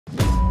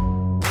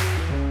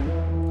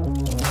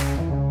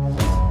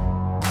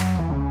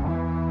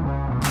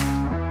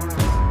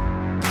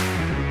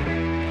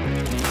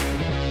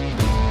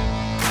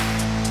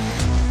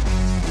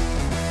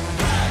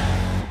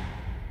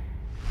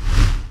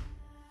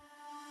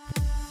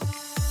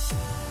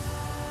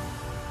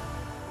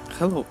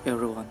Hello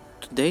everyone,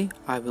 today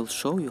I will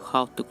show you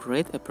how to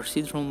create a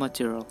procedural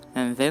material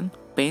and then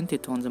paint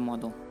it on the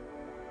model.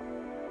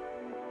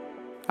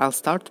 I'll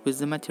start with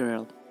the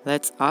material.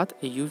 Let's add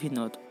a UV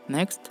node.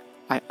 Next,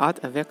 I add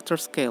a vector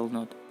scale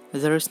node.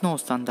 There is no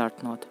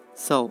standard node,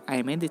 so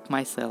I made it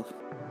myself.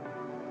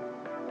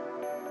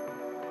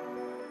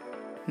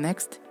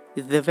 Next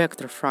is the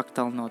vector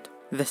fractal node.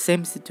 The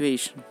same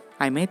situation,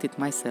 I made it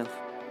myself.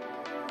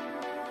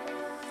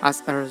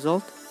 As a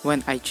result,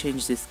 when I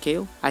change the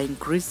scale, I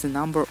increase the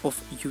number of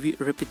UV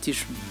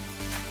repetition.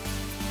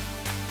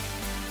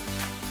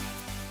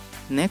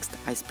 Next,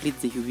 I split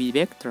the UV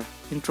vector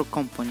into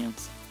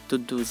components. To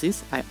do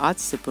this, I add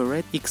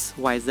separate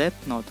XYZ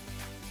node.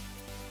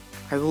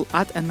 I will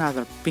add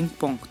another ping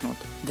pong node.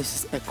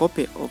 This is a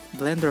copy of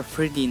Blender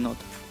 3D node.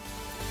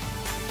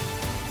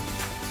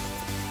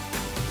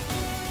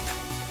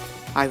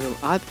 I will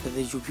add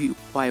the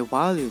UVY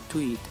value to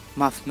it,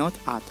 math node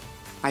add.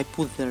 I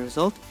put the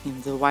result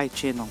in the Y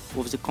channel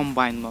of the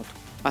combine node.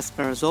 As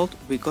a result,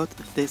 we got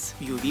this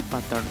UV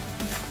pattern.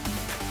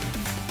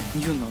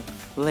 New node,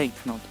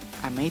 length node,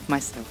 I made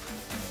myself.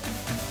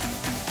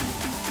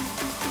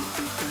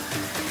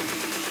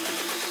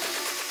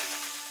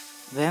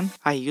 Then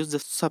I use the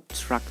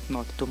subtract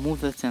node to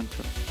move the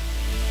center.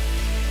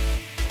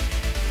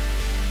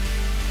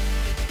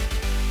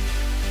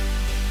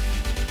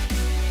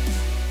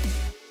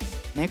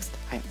 Next,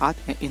 I add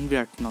an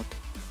invert node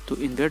to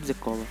invert the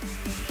color.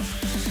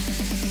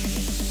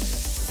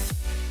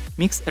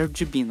 Mix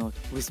RGB node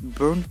with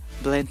burn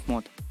blend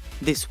mode.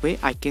 This way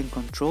I can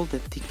control the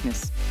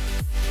thickness.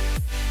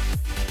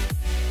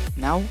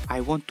 Now I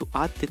want to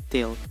add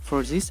detail.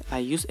 For this I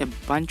use a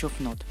bunch of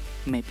nodes: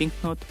 mapping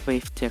node,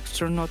 wave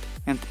texture node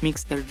and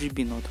mix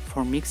RGB node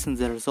for mixing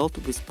the result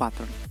with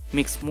pattern.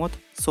 Mix mode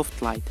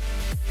soft light.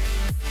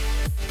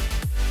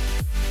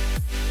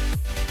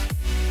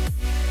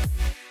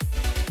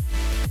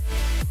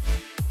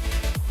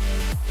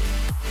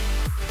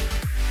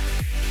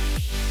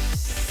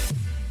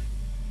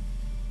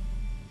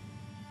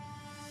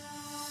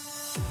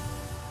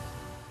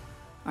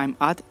 I'm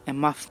add a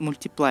math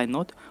multiply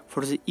node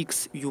for the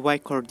X, Y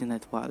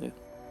coordinate value.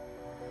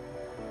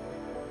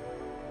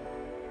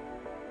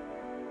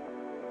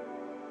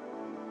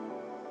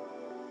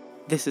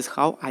 This is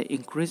how I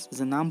increase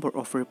the number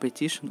of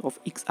repetition of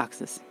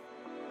X-axis.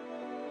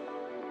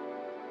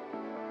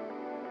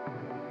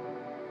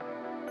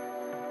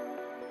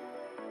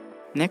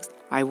 Next,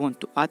 I want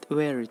to add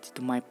variety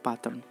to my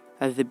pattern.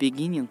 At the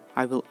beginning,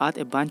 I will add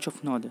a bunch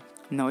of nodes,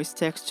 noise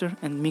texture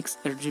and mix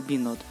RGB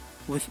node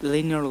with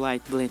linear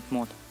light blend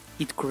mode.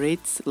 It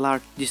creates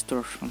large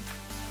distortion.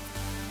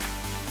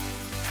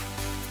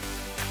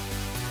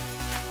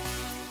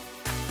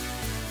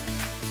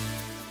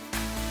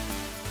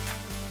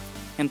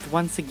 And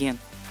once again,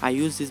 I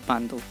use this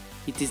bundle.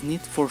 It is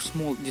needed for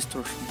small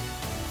distortion.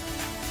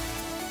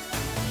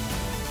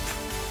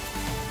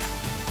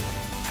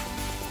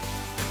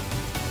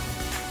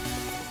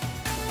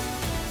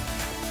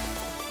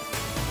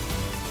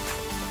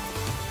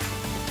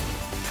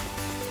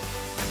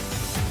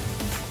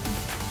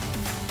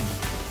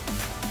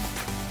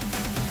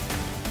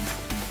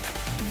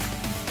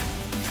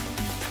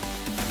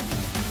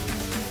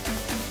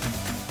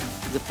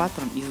 The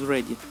pattern is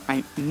ready.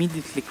 I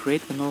immediately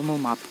create a normal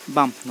map,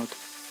 bump node.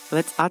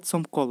 Let's add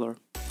some color.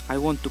 I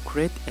want to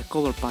create a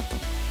color pattern.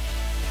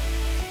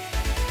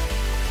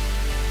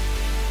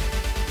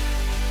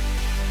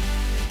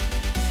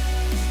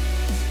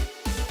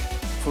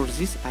 For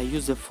this I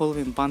use the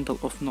following bundle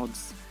of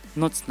nodes: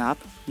 node snap,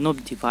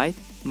 node divide,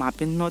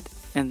 mapping node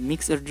and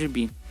mix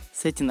RGB,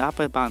 setting up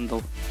a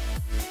bundle.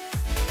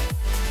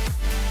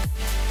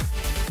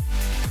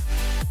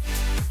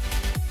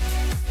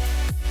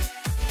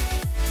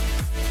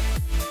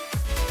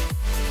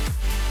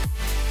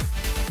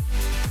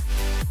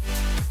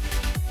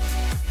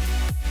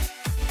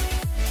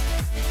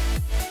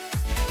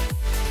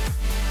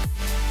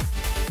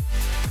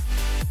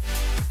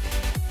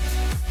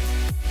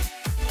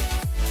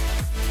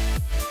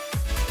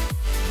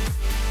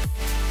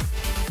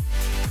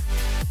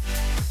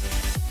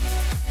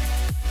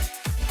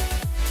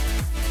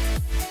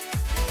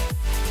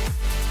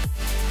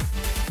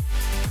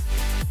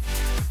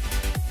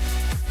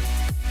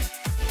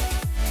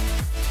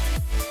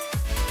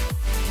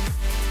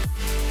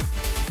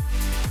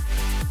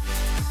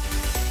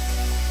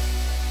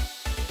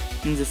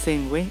 In the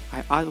same way,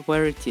 I add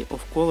variety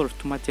of color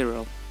to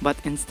material, but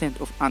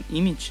instead of an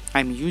image,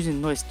 I'm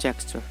using noise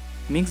texture.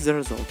 Mix the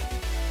result.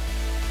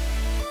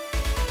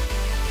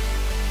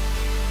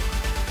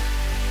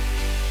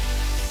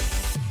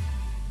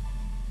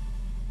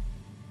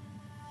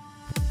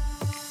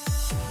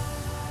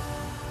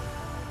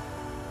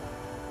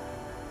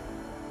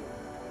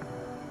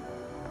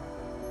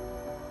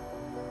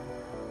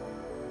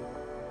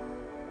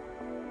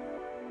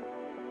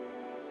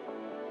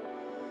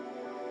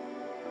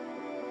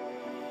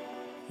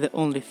 The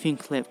only thing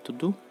left to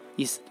do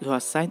is to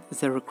assign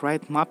the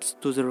required maps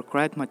to the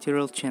required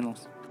material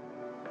channels.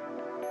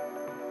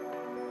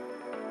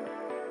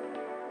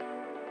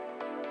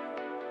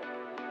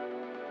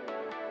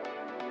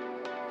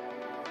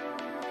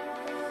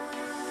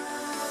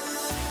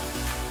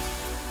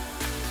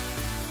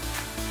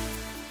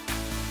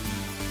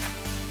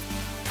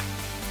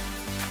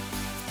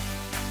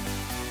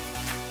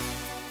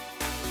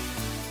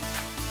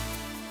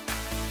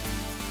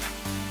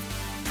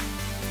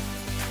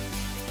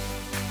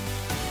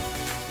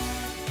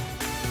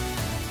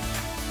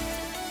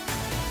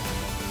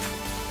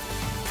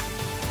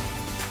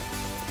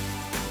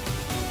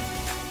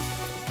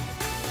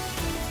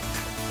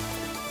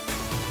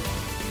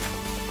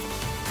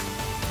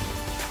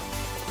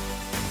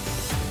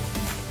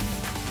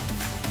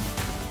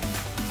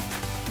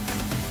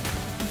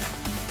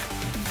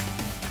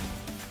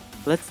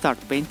 Let's start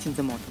painting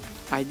the model.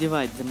 I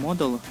divide the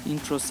model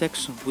into a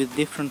section with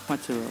different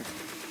materials.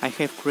 I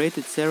have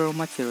created several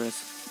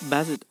materials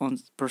based on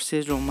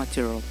procedural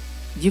material.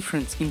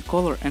 Difference in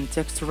color and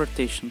texture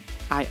rotation.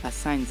 I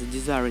assign the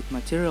desired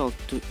material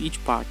to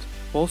each part.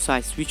 Also,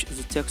 I switch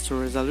the texture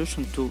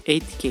resolution to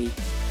 8K.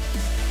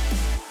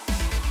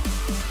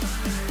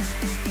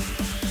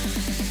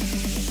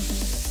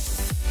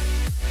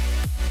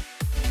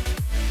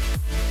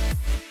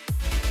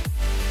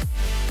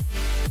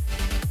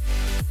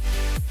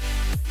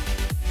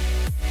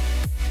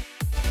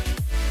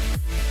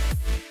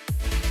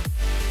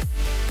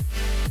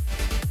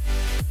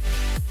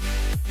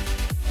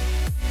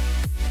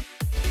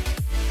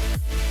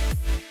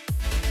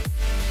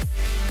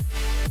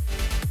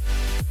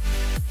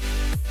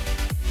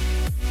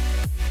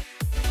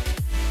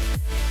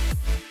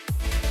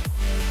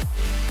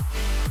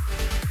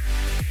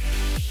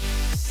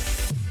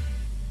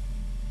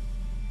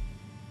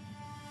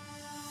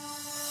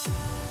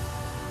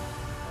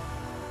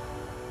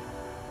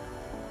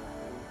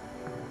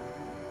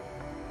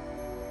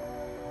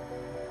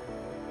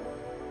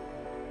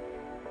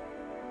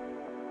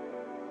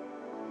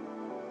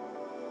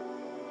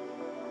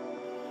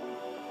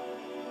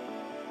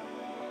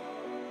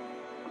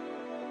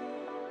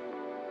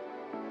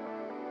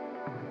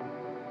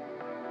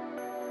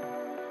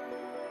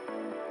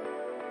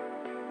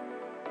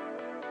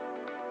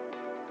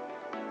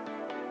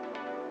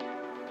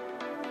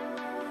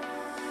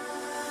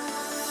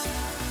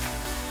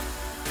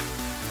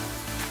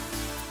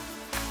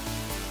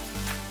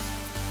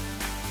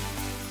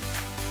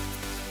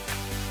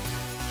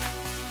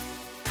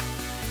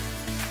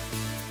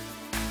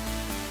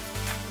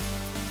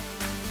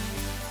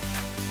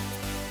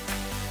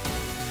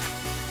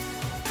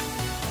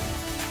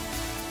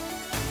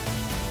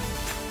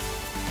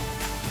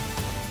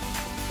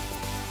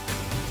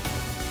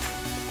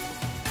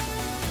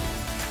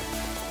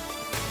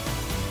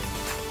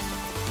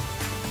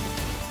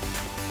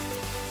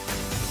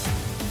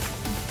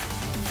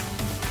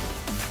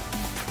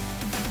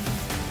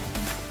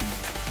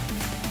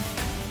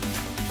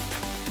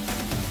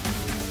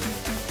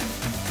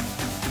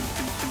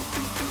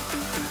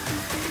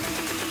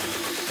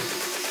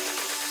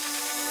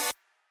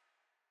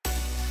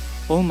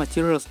 All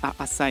materials are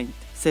assigned.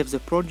 Save the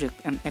project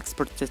and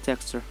export the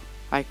texture.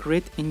 I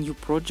create a new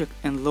project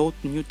and load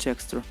new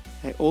texture.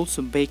 I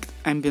also baked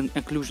ambient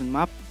occlusion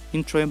map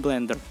into a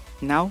blender.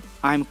 Now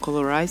I'm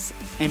colorize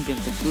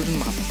ambient occlusion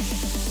map.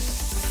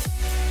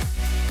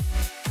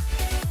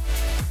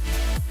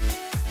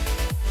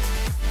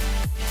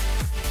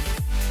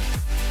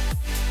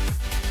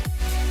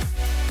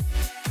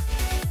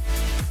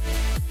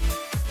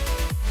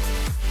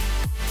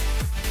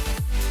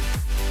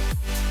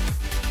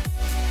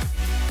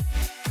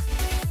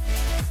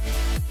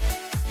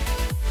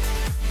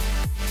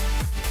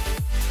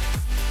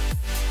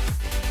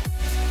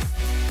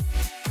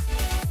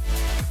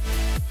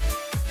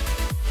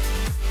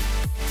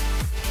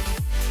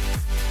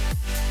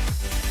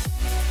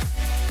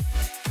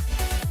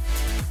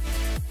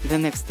 The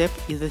next step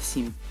is the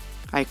seam.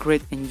 I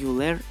create a new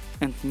layer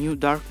and new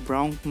dark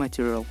brown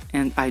material,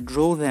 and I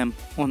draw them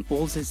on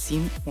all the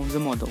seam on the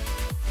model.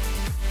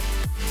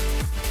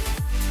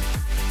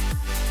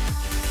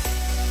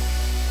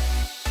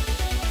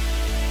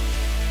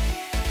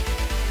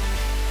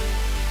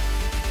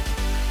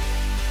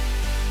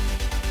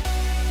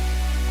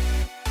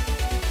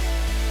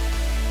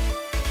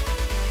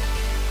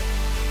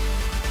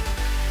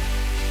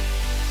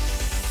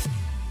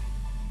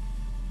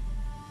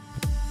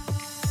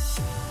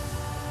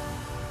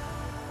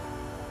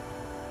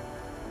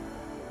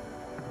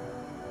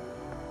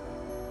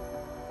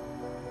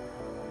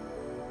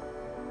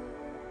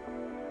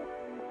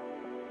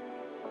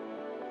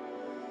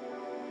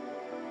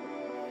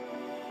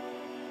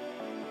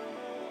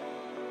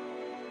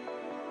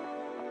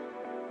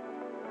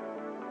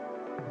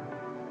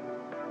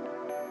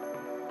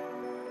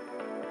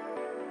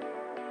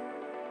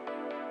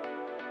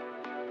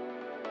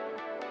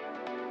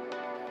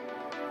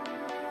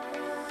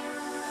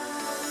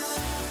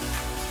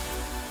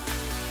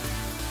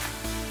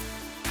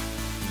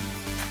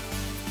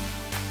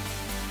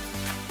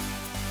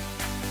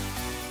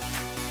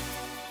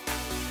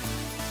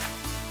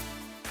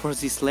 For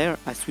this layer,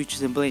 I switch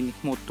the blending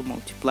mode to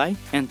multiply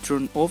and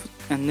turn off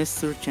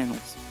unnecessary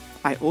channels.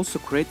 I also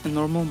create a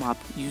normal map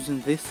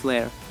using this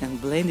layer and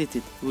blended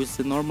it with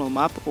the normal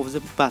map of the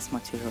base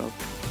material.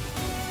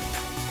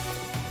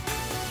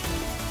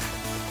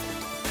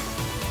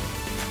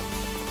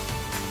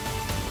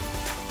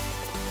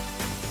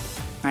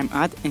 I'm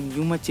add a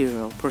new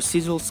material,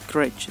 Procedural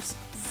Scratches,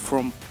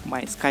 from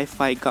my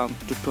Sci-Fi Gun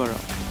tutorial.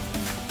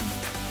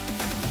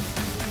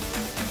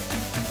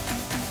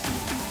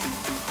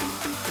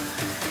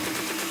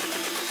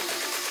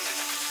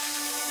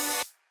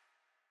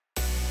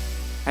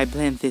 I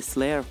blend this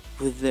layer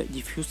with the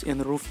diffuse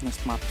and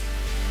roughness map.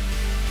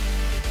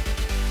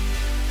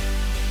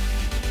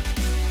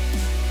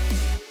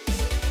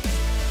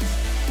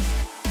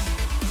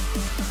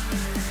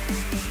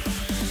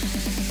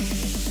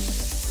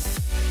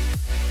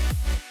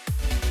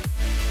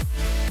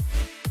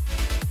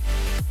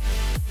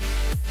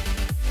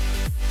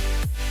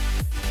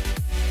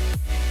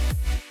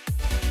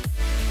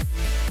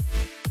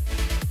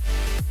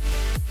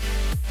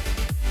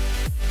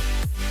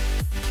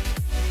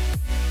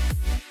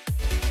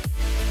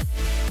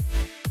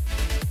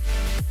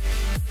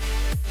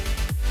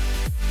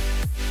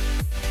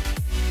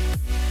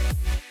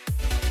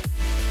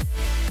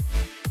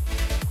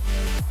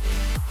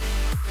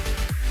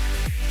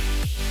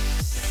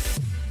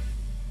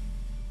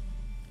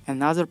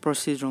 Another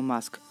procedural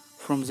mask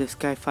from the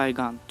Sci-Fi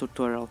Gun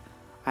tutorial.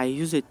 I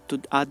use it to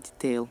add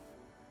detail.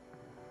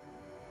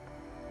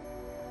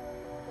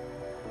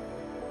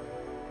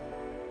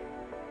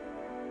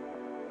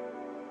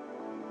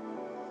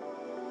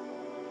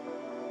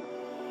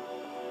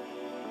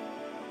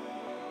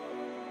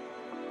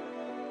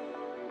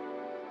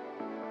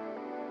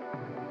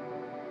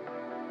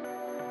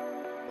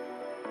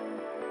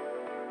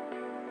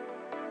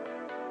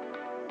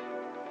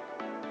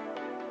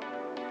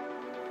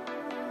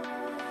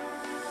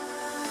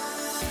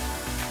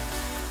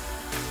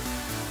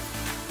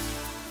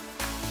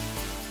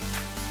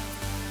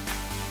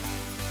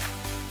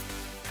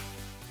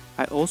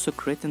 I also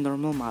create a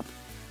normal map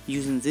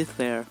using this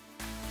layer.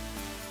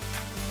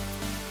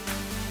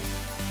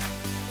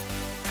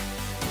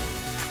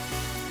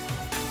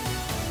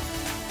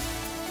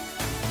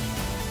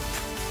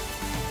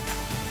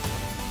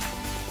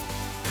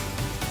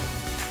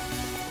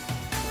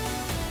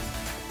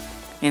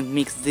 And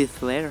mix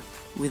this layer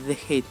with the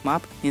height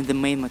map in the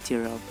main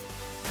material.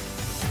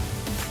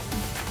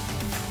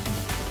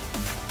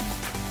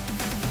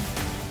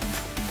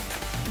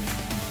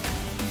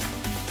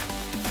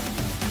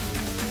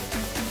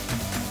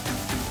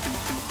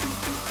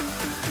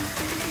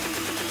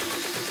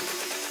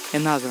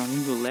 Another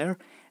new layer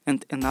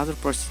and another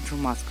procedural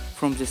mask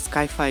from the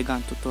Sci-Fi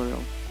Gun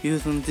tutorial.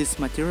 Using this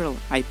material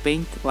I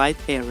paint light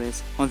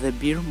areas on the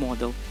beer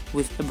model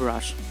with a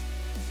brush.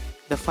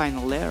 The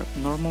final layer,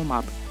 normal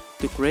map,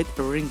 to create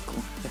a wrinkle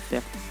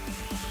effect.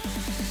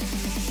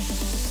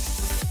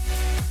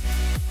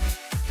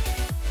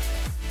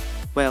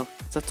 Well,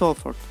 that's all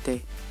for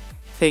today.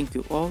 Thank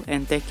you all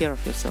and take care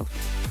of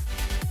yourself.